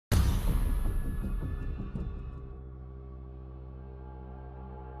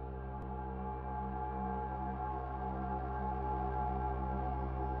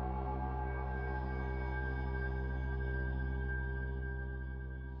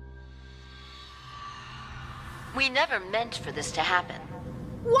We never meant for this to happen.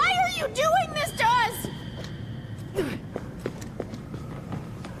 Why are you doing this to us?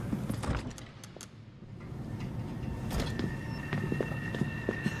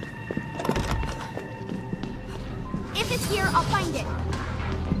 If it's here, I'll find it.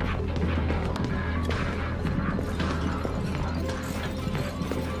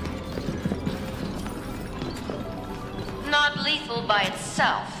 Not lethal by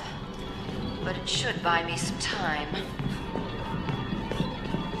itself, but it should buy me some time.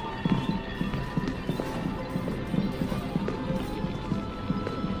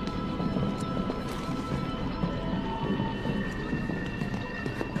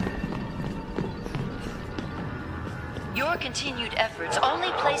 Your continued efforts only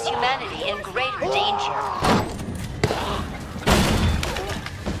place humanity in greater danger.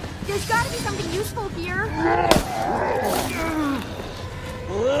 There's gotta be something useful here.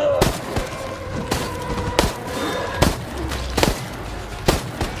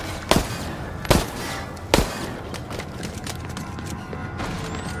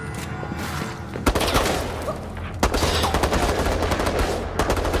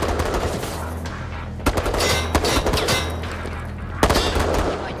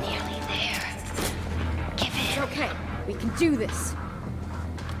 Do this.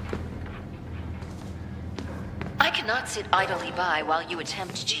 I cannot sit idly by while you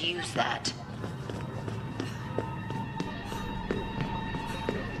attempt to use that.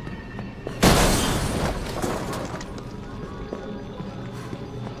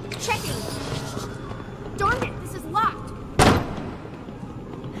 Checking. Darn it, this is locked.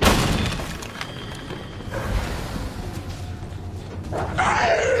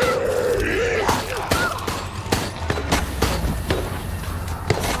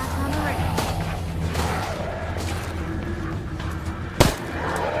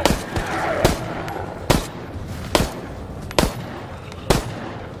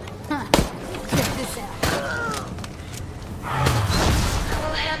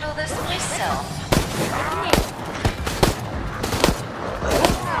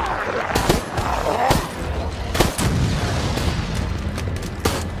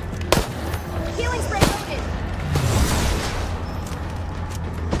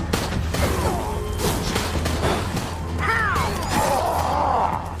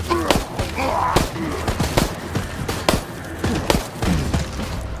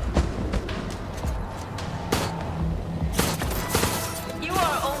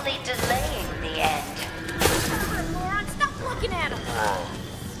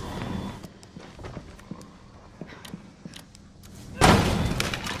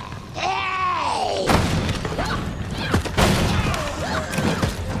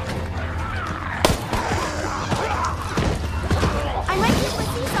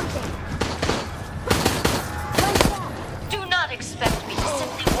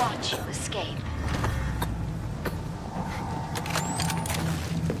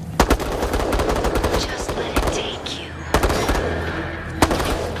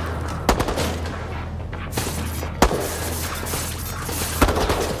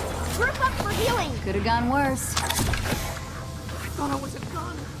 Could have gone worse. I thought I was a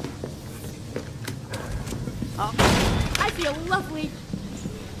gun. I feel lovely.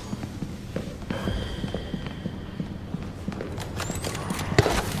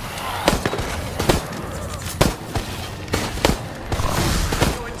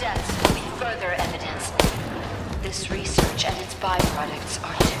 Your deaths will be further evidence. This research and its byproducts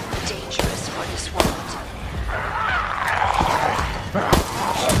are too dangerous for this world.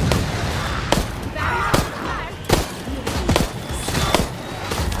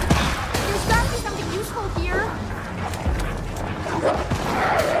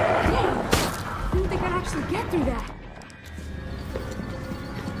 Get through that.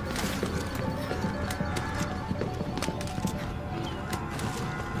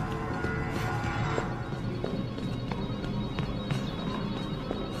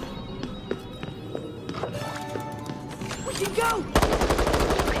 We can go.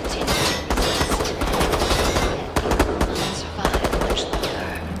 Continue to resist. You won't survive much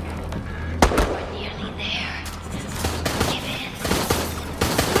longer. We're nearly there. Give in.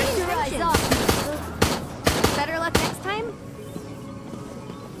 Turn your eyes off. Better luck next time?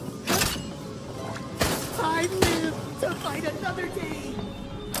 I live to fight another day!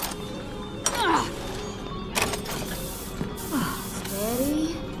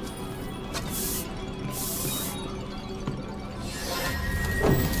 Steady.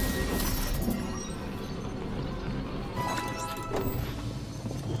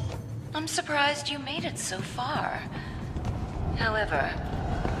 I'm surprised you made it so far. However,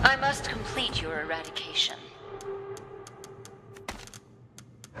 I must complete your eradication.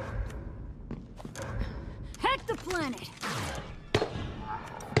 planet.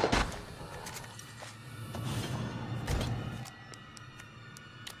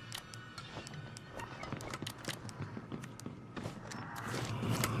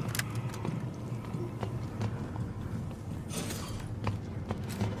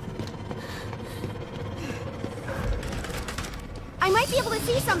 I might be able to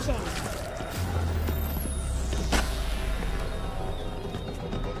see something.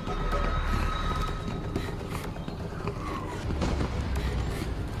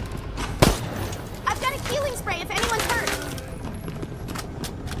 I've got a healing spray if anyone's hurt.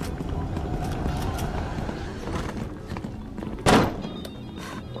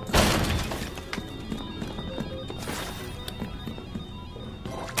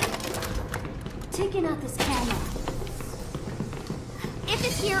 Taking out this camera. If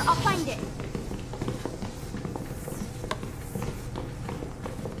it's here, I'll find it.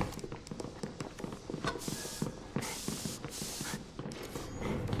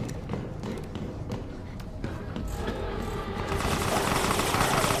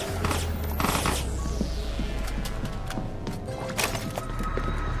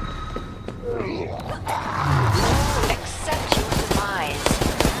 Accept your demise.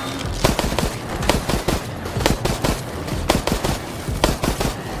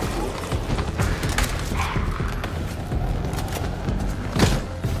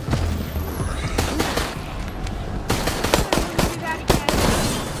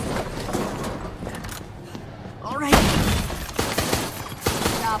 All right.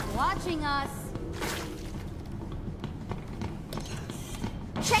 Stop watching us.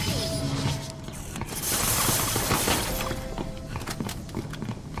 Checking.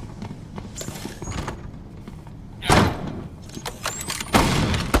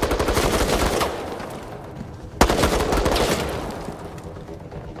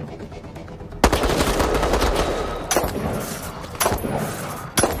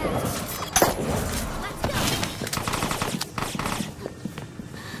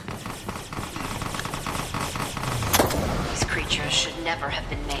 These creatures should never have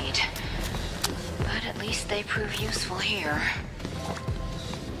been made. But at least they prove useful here.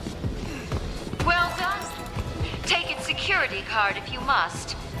 Well done. Take its security card if you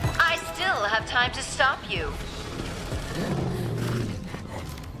must. I still have time to stop you.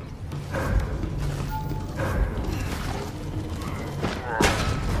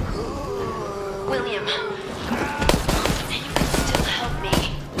 William, you can still help me.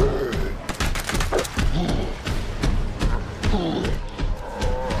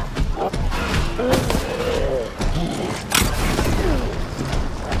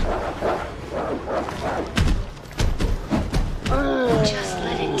 Just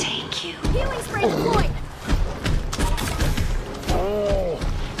let it take you. Healing spray deployed.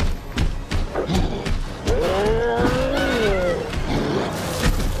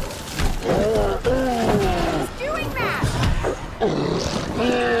 It's doing that.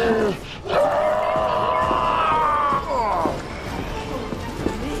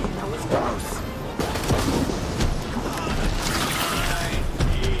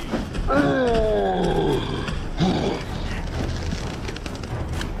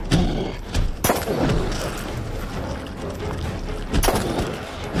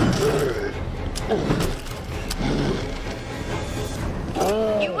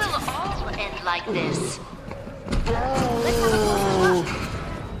 You will all end like this. Let's have a closer look.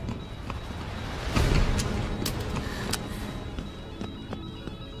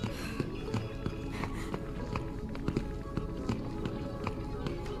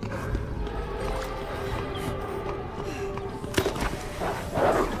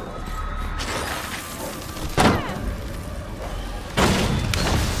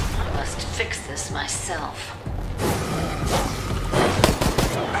 I must fix this myself.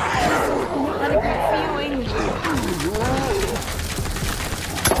 What a good feeling.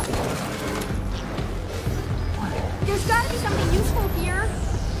 There's gotta be something useful here.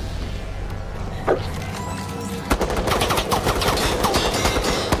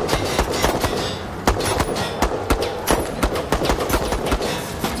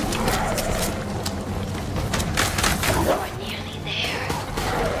 We're nearly there.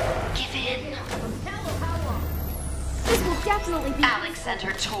 Give in. This will definitely be. Alex and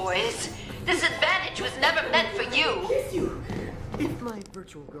her toys. This advantage was never meant for you. You. If my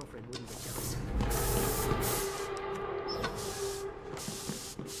virtual girlfriend wouldn't be jealous.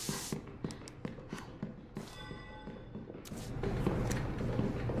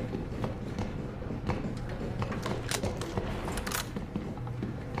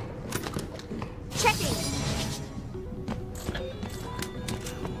 Checking.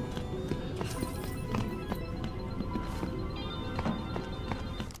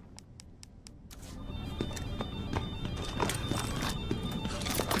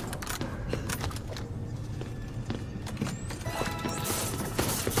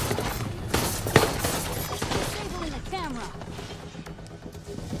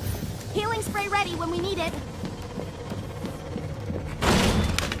 it.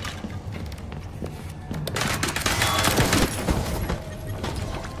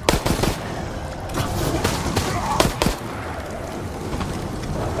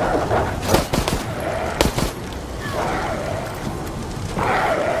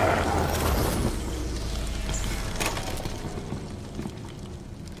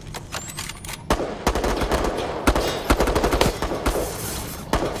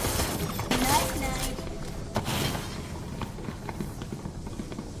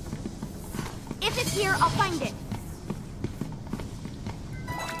 If it's here, I'll find it.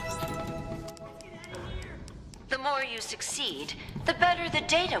 The more you succeed, the better the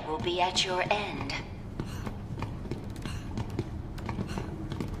data will be at your end.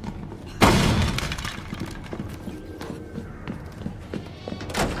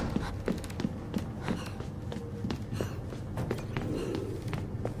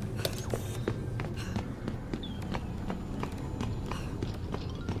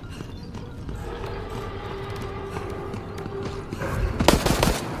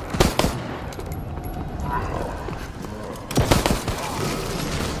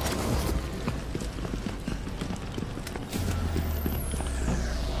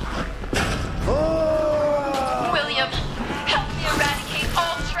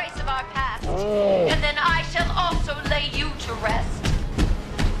 And then I shall also lay you to rest.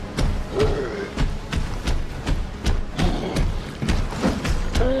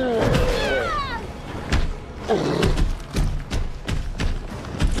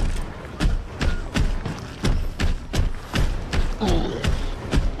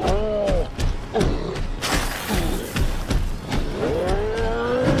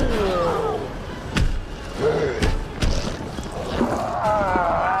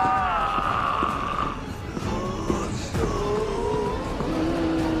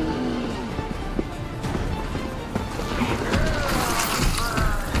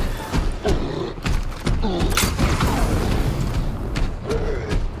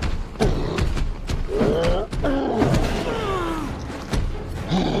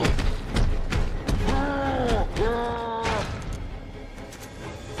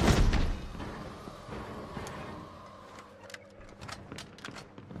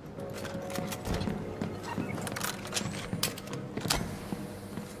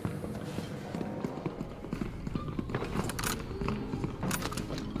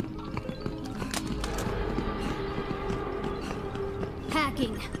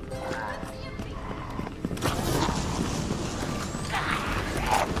 Hacking.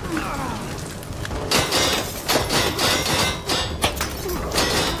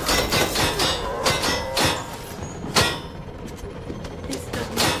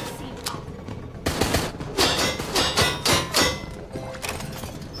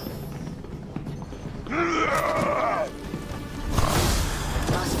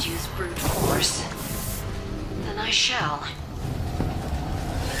 Must use brute force. Then I shall.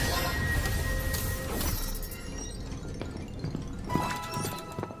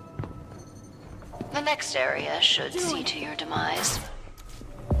 The next area should see to your demise.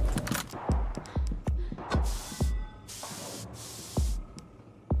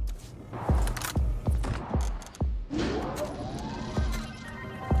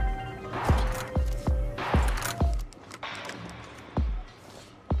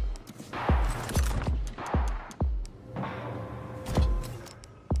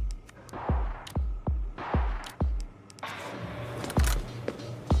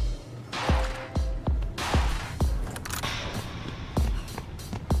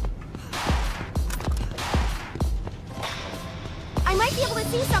 I might be able to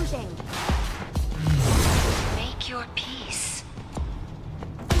see something. Make your peace.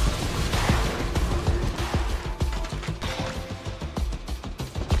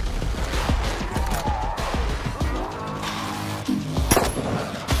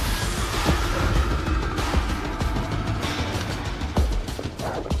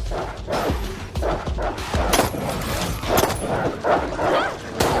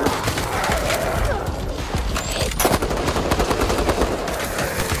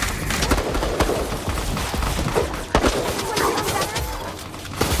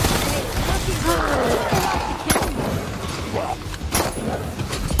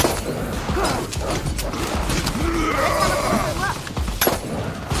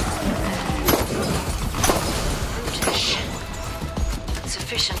 Brutish.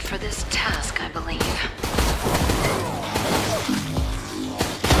 Sufficient for this task, I believe.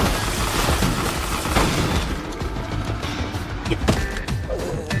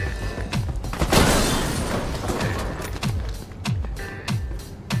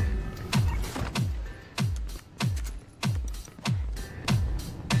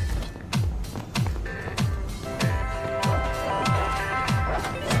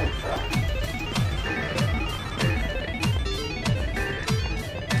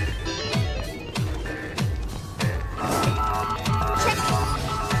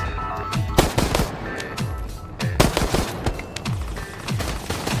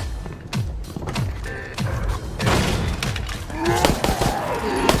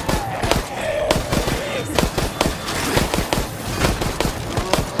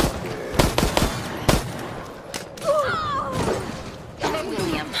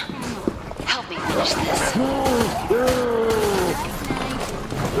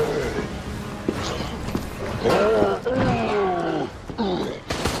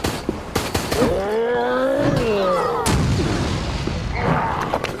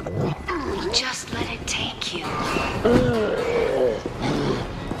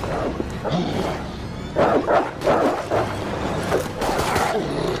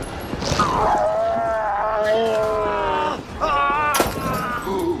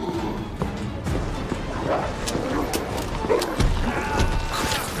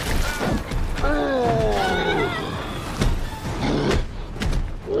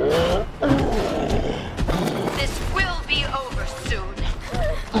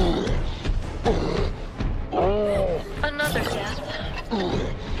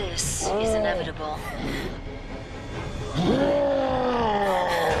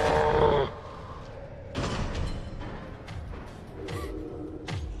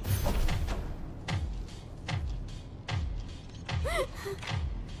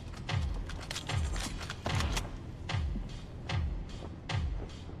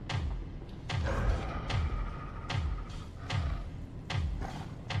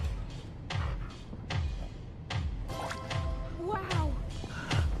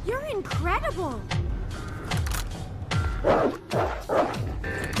 terrible!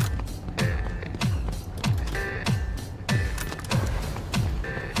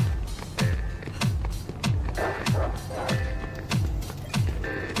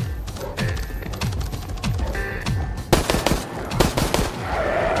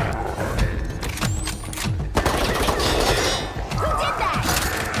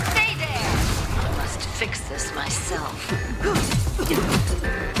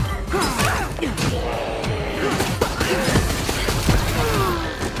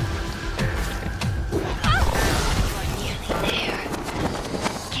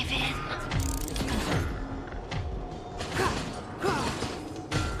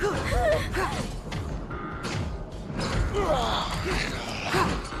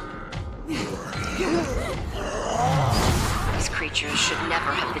 These creatures should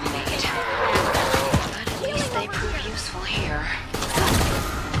never have been made. But at least they prove useful here.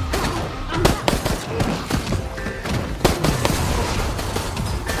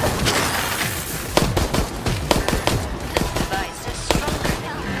 This device is stronger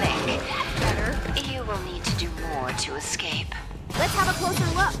than you think. Better. You will need to do more to escape. Let's have a closer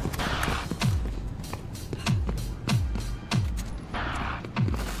look.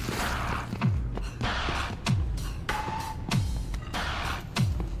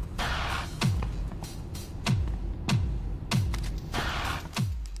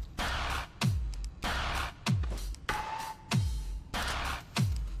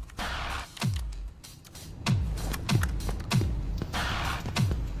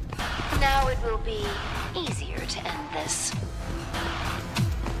 Now it will be easier to end this.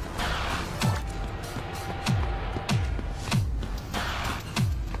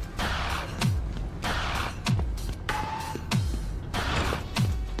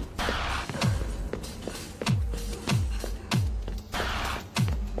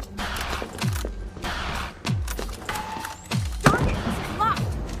 Darn it, this is locked.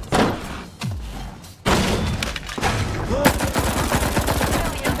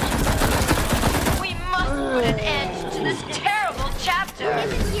 We must put an end to this terrible chapter.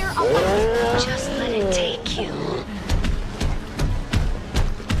 If it's here, I'll let you. Just let it take you.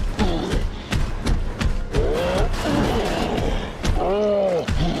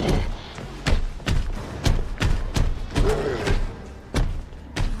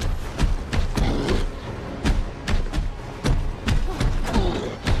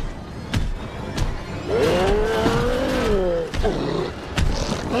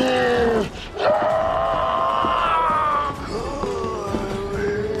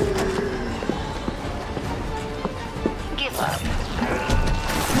 Give up.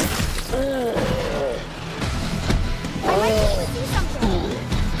 I might be able to see something.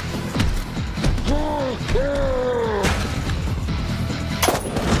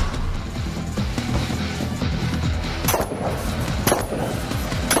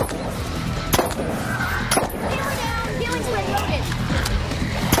 Hammer down. Healing spray loaded.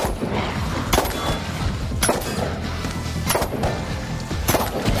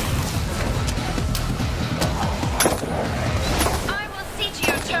 I will see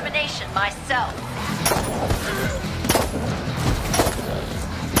to your termination myself.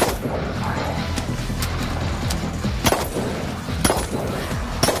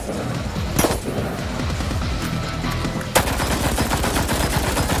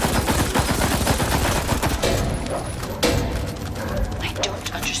 I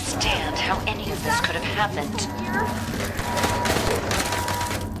don't understand how any of this could have happened.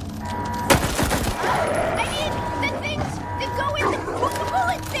 I need the things that go in the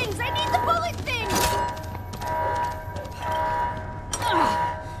bullet things. I need the bullet things.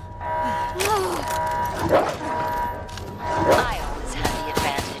 I always had the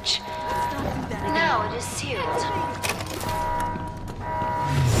advantage. Now it is sealed.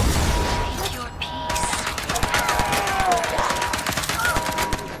 Make your peace.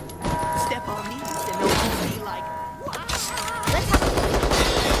 Step on me, and they'll be like, Let's have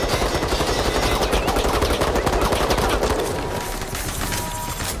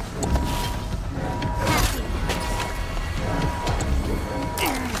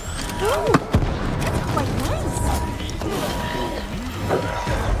Ooh, that's quite nice.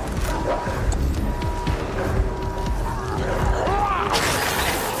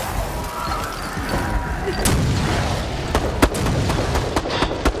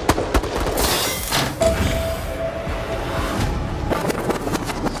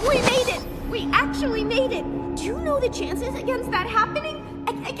 We made it! We actually made it! Do you know the chances against that happening?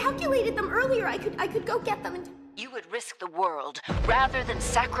 I calculated them earlier. I could go get them and... You would risk the world rather than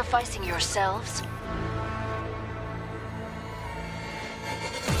sacrificing yourselves?